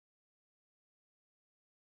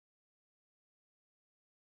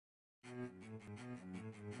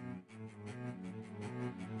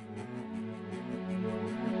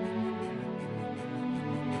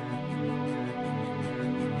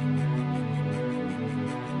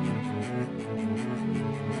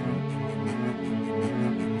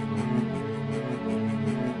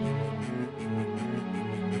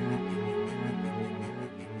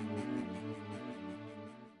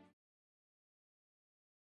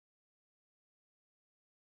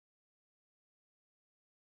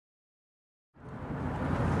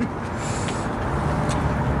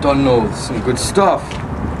Don't know, some good stuff.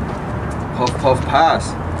 Puff puff pass.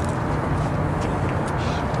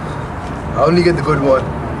 I only get the good one.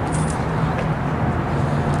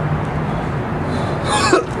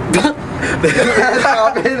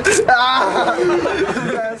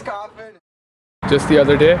 Just the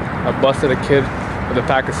other day, I busted a kid with a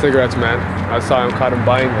pack of cigarettes, man. I saw him, caught him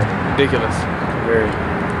buying them. Ridiculous. Very.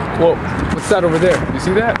 Whoa, what's that over there? You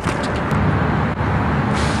see that?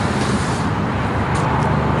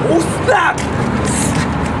 Oh snap!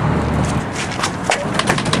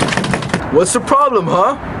 What's the problem,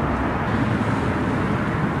 huh?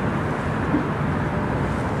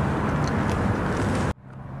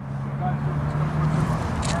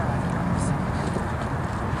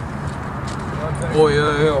 Oh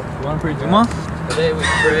yeah. You wanna pray Juma? Today we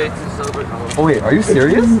pray to celebrate Halloween. Oh wait, are you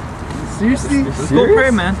serious? Seriously? Let's go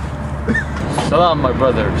pray, man. Salam, my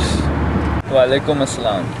brothers. Wa alaikum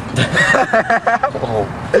assalam.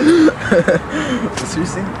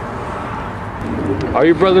 Seriously? Are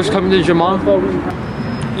your brothers coming to Jamal?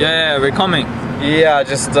 Yeah, we're coming. Yeah,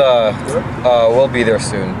 just we'll be there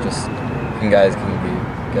soon. Just you guys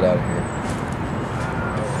can get out of here.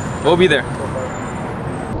 We'll be there.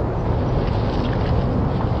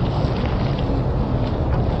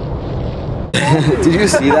 Did you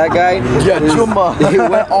see that guy? Yeah, Juma. He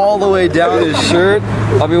went all the way down his shirt.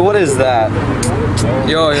 I mean, what is that?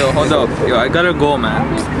 Yo, hold up. Yo, I gotta go, man.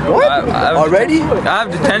 What? Already? I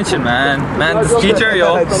have detention, man. Man, this teacher,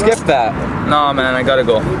 yo. Skip that. Nah, man, I gotta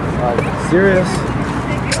go. Serious?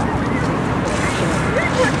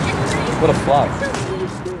 What a flop.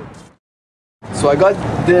 So I got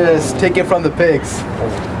this ticket from the pigs.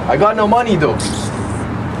 I got no money though.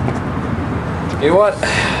 You know what?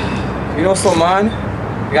 You know Salman?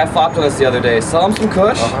 The guy flopped on us the other day. Sell him some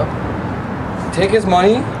kush, take his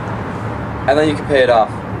money, and then you can pay it off.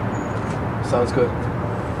 Sounds good.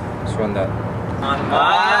 Let's run that.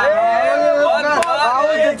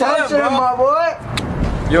 My boy.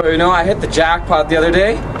 Yo, you know, I hit the jackpot the other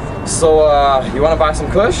day. So, you wanna buy some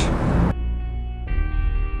kush?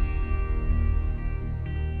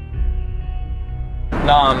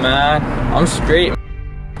 Nah, man. I'm straight.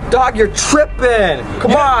 Dog, you're tripping!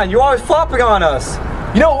 Come on, you're always flopping on us!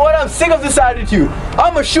 You know what? I'm sick of this attitude.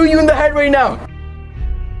 I'm gonna shoot you in the head right now.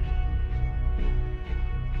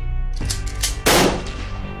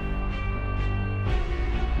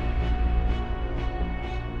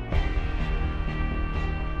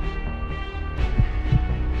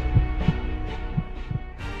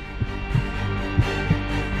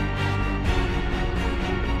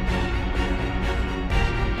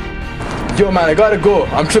 Yo man, I gotta go.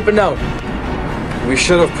 I'm tripping out. We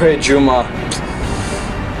should have prayed Juma.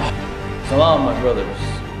 Salam, my brothers.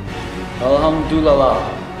 Alhamdulillah.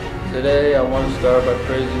 Today I want to start by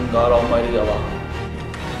praising God Almighty Allah.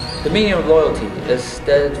 The meaning of loyalty is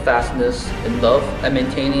steadfastness in love and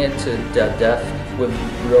maintaining it to death with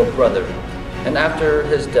your brother, and after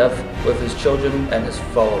his death with his children and his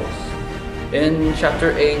followers. In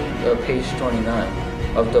chapter 8, page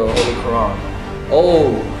 29 of the Holy Quran,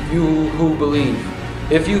 "Oh, you who believe,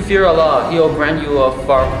 if you fear Allah, He will grant you a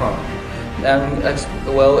far crumb, and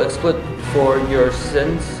explicit for your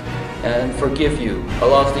sins, and forgive you.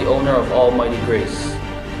 Allah is the owner of almighty grace.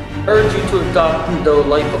 I urge you to adopt the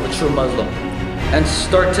life of a true Muslim, and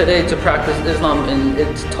start today to practice Islam in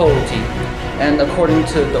its totality, and according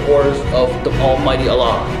to the orders of the Almighty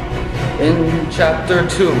Allah." In chapter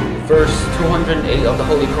 2, verse 208 of the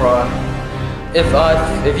Holy Quran,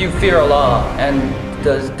 If you fear Allah, and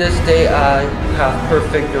this day I have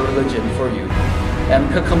perfect your religion for you, and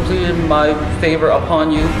completed my favor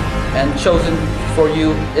upon you, and chosen for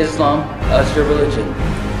you Islam as your religion.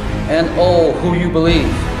 And oh, who you believe,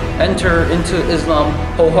 enter into Islam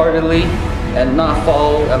wholeheartedly, and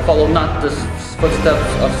follow not the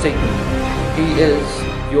footsteps of Satan. He is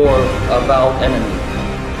your avowed enemy.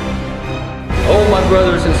 Oh, my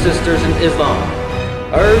brothers and sisters in Islam,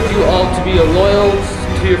 I urge you all to be loyal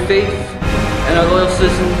to your faith and a loyal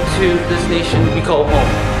citizen to this nation we call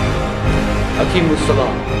home. Aqimus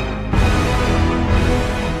Salam.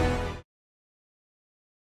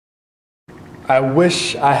 I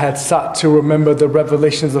wish I had sought to remember the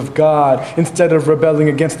revelations of God instead of rebelling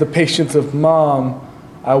against the patience of Mom.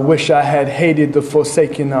 I wish I had hated the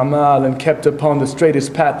forsaken amal and kept upon the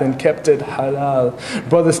straightest path and kept it halal.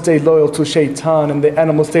 Brothers stay loyal to shaitan in the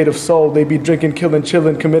animal state of soul. They be drinking, killing,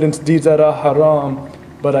 chilling, committing deeds that are haram.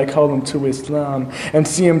 But I call them to Islam and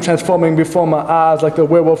see him transforming before my eyes like the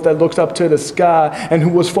werewolf that looks up to the sky and who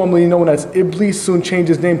was formerly known as Iblis soon changed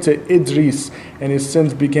his name to Idris, and his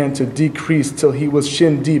sins began to decrease till he was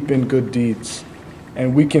shin deep in good deeds.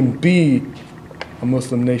 And we can be a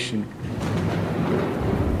Muslim nation.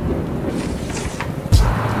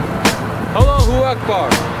 Allahu Akbar.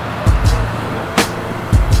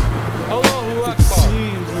 Allahu Akbar.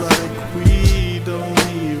 Seems like we don't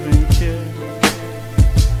even care.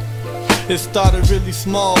 It started really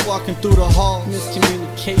small, walking through the halls.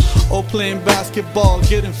 Miscommunication, Oh, playing basketball,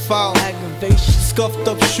 getting fouled. aggravation. Scuffed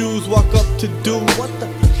up shoes, walk up to dude. What the?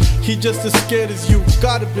 He just as scared as you.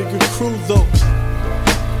 Got a bigger crew though.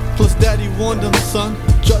 Plus daddy warned him, son.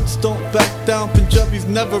 Judges don't back down, Punjabis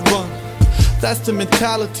never run. That's the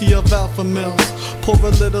mentality of alpha males. Pour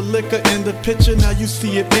a little liquor in the picture, now you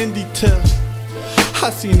see it in detail. I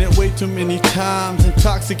seen it way too many times,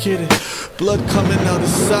 intoxicated, blood coming out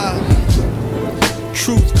his side,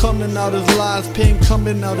 truth coming out his lies, pain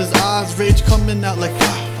coming out his eyes, rage coming out like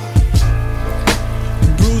fire.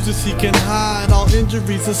 Bruises he can hide, all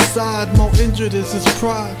injuries aside, more injured is his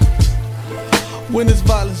pride. When is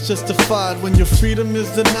violence justified? When your freedom is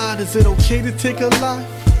denied, is it okay to take a life?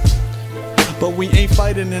 But we ain't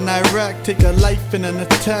fighting in Iraq. Take a life in an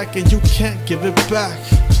attack and you can't give it back.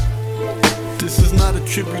 This is not a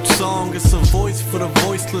tribute song, it's a voice for the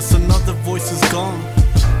voiceless. Another voice is gone.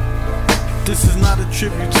 This is not a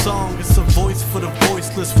tribute song, it's a voice for the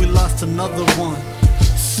voiceless. We lost another one.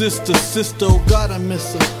 Sister, oh God, I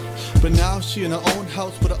miss her. But now she in her own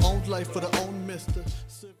house with her own life, with her own mister.